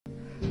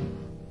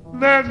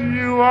that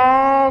you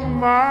are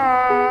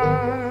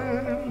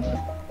mine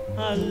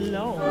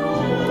alone.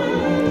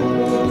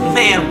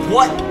 Man,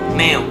 what?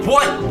 Man,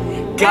 what?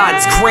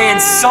 God's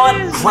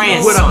grandson,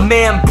 with a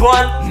man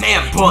bun,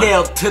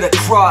 nailed to the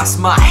cross,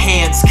 my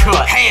hands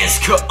cut,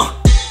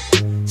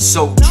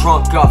 So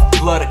drunk off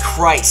blood of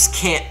Christ,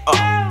 can't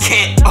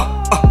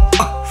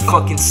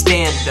fucking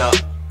stand up.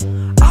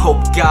 I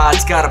hope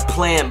God's got a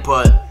plan,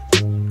 but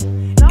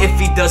if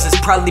he does, it's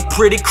probably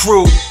pretty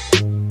cruel.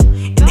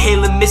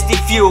 Inhaling misty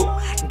fuel,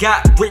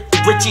 got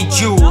Richie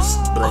Jewels.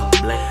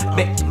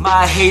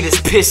 My hate is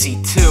pissy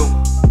too.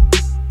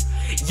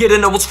 You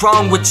don't know what's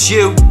wrong with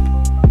you.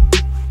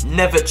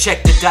 Never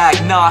check the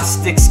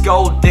diagnostics,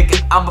 gold digger,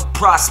 I'm a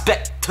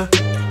prospector.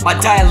 My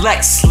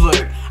dialect's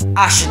slurred,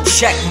 I should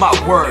check my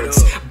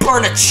words.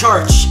 Burn a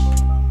church,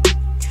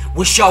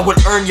 wish y'all would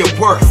earn your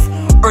worth.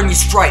 Earn your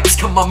stripes,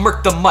 come on,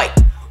 murk the mic.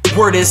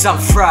 Word is I'm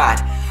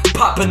fried,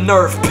 pop a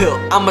nerve pill.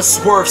 I'm a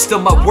swerve, still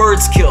my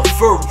words kill,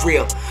 for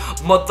real.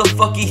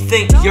 Motherfucker, you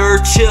think you're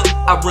chill?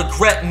 I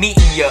regret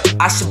meeting you,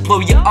 I should blow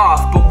you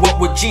off, but what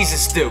would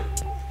Jesus do?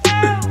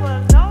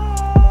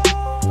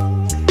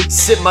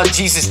 Sip my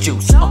Jesus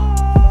juice.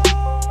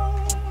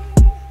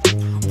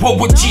 What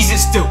would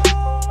Jesus do?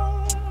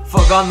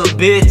 Fuck on the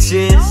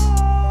bitches.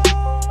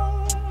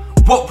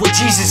 What would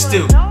Jesus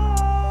do?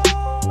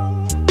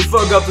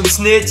 Fuck up them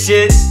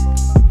snitches.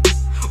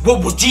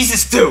 What would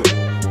Jesus do?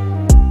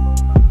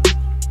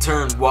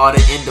 Turn water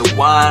into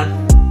wine.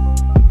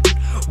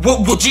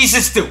 What would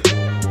Jesus do?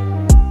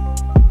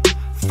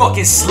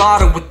 Fucking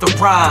slaughter with the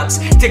rhymes.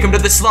 Take him to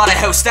the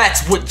slaughterhouse,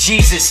 that's what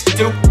Jesus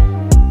do.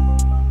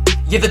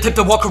 You're the type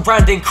to walk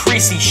around in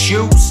creasy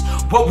shoes.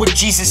 What would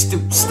Jesus do?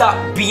 Stop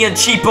being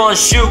cheap on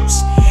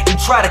shoes and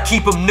try to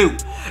keep them new.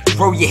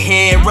 Grow your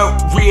hair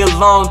out real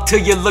long till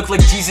you look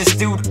like Jesus,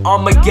 dude.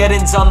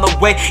 Armageddon's on the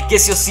way,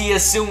 guess you'll see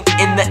us soon.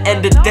 In the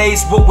end of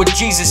days, what would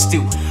Jesus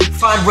do?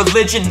 Find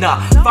religion? Nah,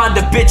 find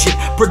a bitch and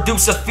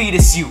produce a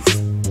fetus youth.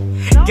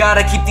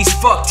 Gotta keep these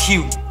fucked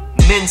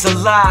humans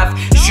alive,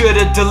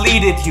 should've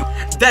deleted you.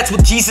 That's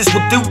what Jesus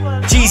would do.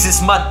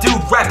 Jesus, my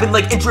dude, rapping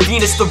like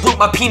intravenous. The root,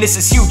 my penis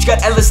is huge. Got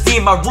LSD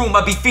in my room,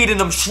 I be feeding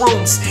them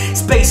shrooms.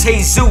 Space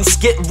Jesus,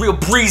 getting real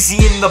breezy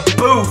in the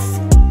booth.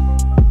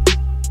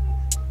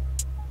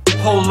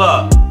 Hold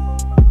up,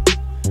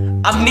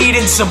 I'm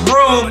needing some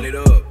room.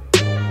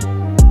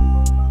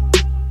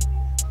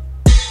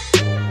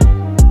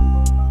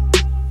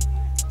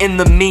 In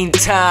the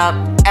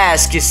meantime,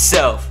 ask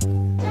yourself,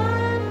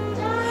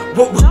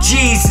 what would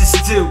Jesus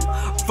do?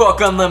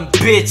 Fuck on them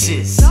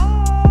bitches.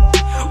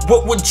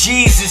 What would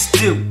Jesus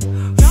do?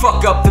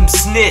 Fuck up them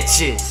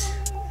snitches.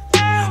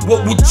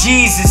 What would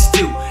Jesus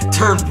do?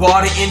 Turn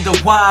water into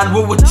wine.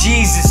 What would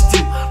Jesus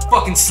do?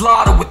 Fucking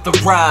slaughter with the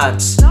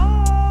rhymes.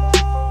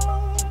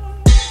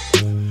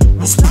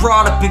 Was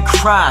brought up in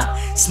crime,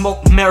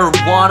 smoked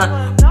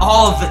marijuana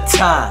all the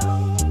time.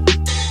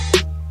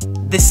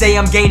 They say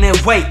I'm gaining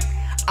weight,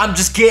 I'm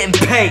just getting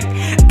paid.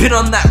 Been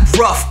on that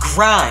rough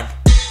grind.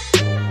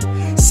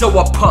 So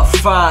I puff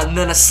fine,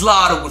 then I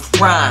slaughter with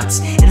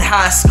rhymes. In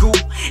high school,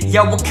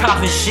 y'all were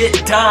copping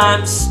shit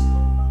dimes.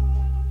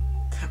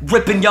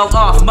 Ripping y'all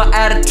off, my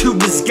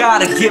attitude was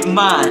gotta get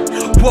mine.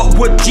 What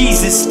would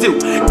Jesus do?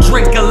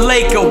 Drink a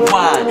lake of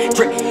wine.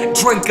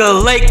 Drink a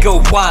lake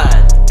of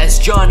wine. As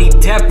Johnny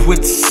Depp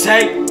would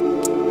say,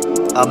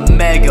 a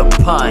mega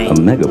pint. A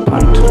mega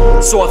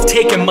pint. So I've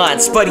taken mine.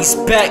 Spuddy's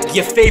back,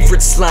 your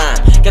favorite slime.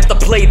 Got the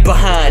blade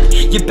behind,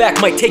 your back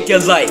might take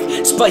your life.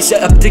 Spice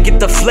it up to get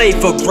the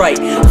flavor right.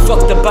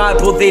 Fuck the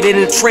Bible, they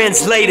didn't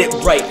translate it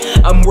right.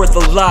 I'm worth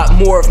a lot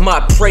more of my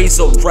praise,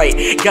 alright.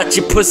 Got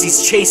your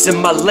pussies chasing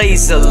my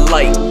laser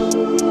light.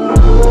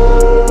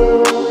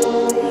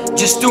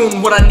 Just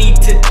doing what I need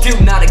to do,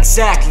 not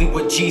exactly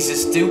what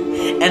Jesus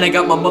do. And I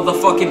got my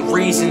motherfucking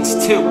reasons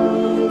too.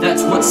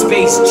 That's what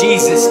Space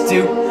Jesus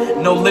do.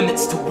 No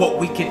limits to what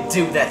we can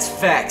do, that's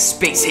facts.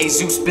 Space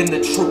Jesus been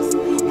the truth.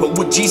 What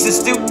would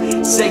Jesus do?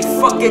 Say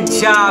fuck a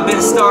job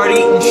and start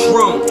eating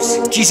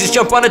shrooms. Jesus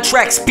jump on a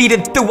track,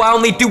 speeding through. I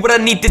only do what I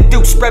need to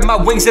do. Spread my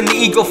wings and the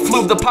eagle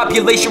flew. The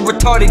population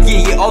retarded,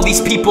 yeah, all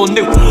these people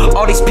knew.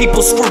 All these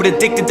people screwed,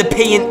 addicted to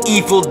paying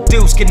evil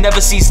dues. Can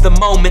never seize the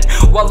moment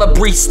while I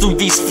breeze through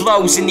these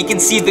flows. And you can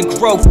see the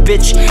growth,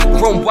 bitch.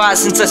 Grown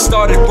wise since I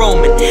started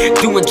roaming.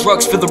 Doing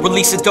drugs for the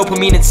release of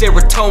dopamine and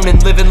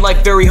serotonin. Living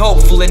life very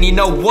hopeful, and you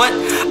know what?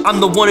 I'm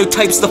the one who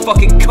types the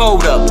fucking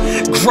code up.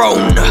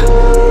 Grown,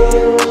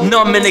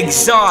 numb and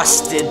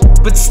exhausted,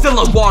 but still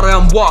on water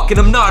I'm walking.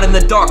 I'm not in the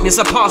darkness,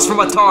 I pause for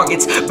my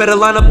targets. Better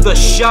line up the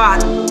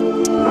shot.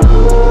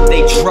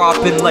 They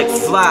dropping like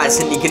flies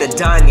and you're gonna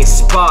die in your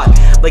spot.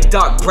 Like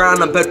Doc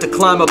Brown, I'm about to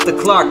climb up the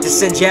clock to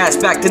send your ass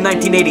back to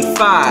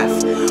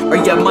 1985. Or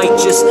you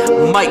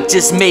might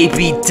just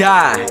maybe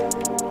die.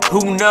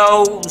 Who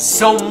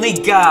knows? Only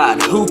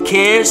God. Who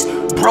cares?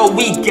 Bro,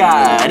 we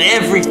got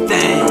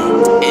everything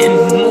and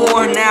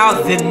more now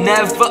than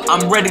ever.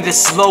 I'm ready to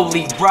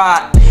slowly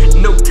ride.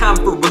 No time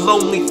for a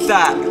lonely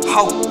thought.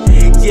 Hope,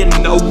 you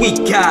know we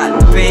got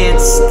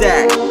bands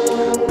stacked.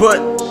 But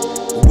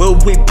Will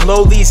we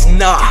blow these?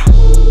 Nah.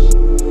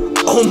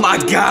 Oh my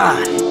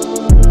God.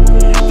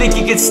 Think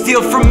you can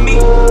steal from me?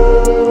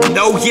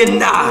 No, you're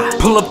not.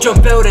 Pull up,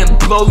 jump out, and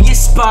blow your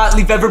spot.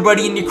 Leave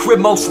everybody in your crib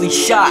mostly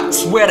shot.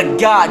 Swear to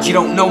God, you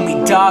don't know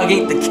me, dog.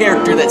 Ain't the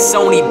character that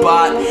Sony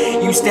bought.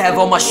 Used to have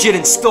all my shit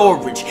in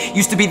storage.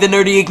 Used to be the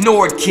nerdy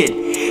ignored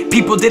kid.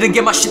 People didn't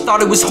get my shit,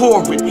 thought it was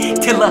horrid.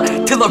 Till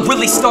I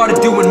really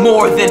started doing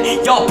more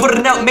than y'all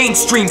putting out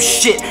mainstream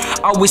shit.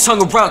 I always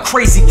hung around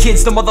crazy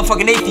kids, the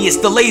motherfucking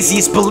atheists, the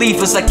laziest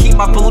believers. I keep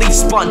my beliefs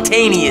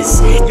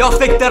spontaneous. Y'all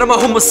think that I'm a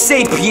homo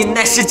sapien.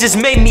 That shit just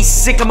made me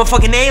sick, I'm a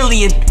fucking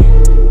alien.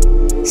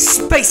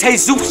 Space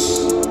Jesus,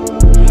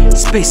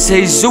 Space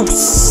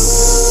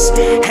Jesus,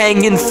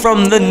 hanging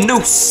from the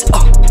noose.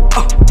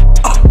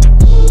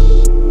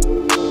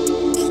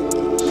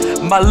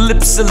 My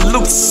lips are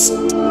loose,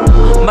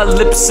 my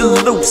lips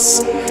are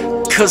loose,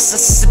 cause I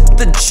sip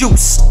the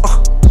juice.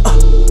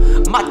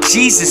 My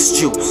Jesus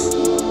juice,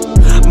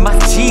 my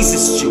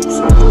Jesus juice.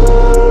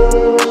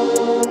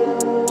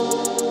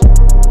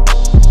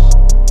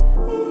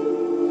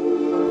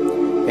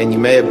 And you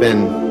may have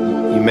been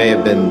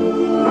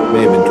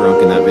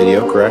drunk in that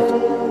video, correct?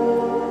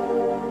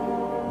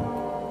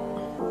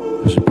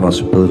 There's a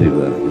possibility of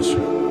that, yes, sir.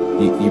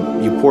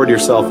 You poured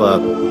yourself a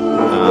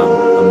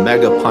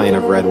mega pint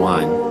of red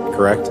wine,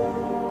 correct?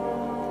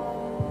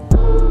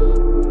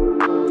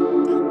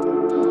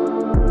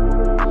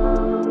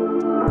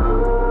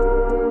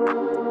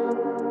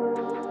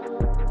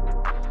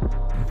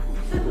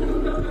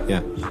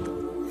 Yeah.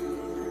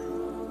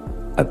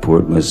 I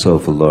poured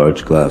myself a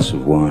large glass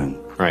of wine.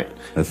 Right.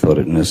 I thought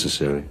it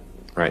necessary.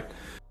 Right.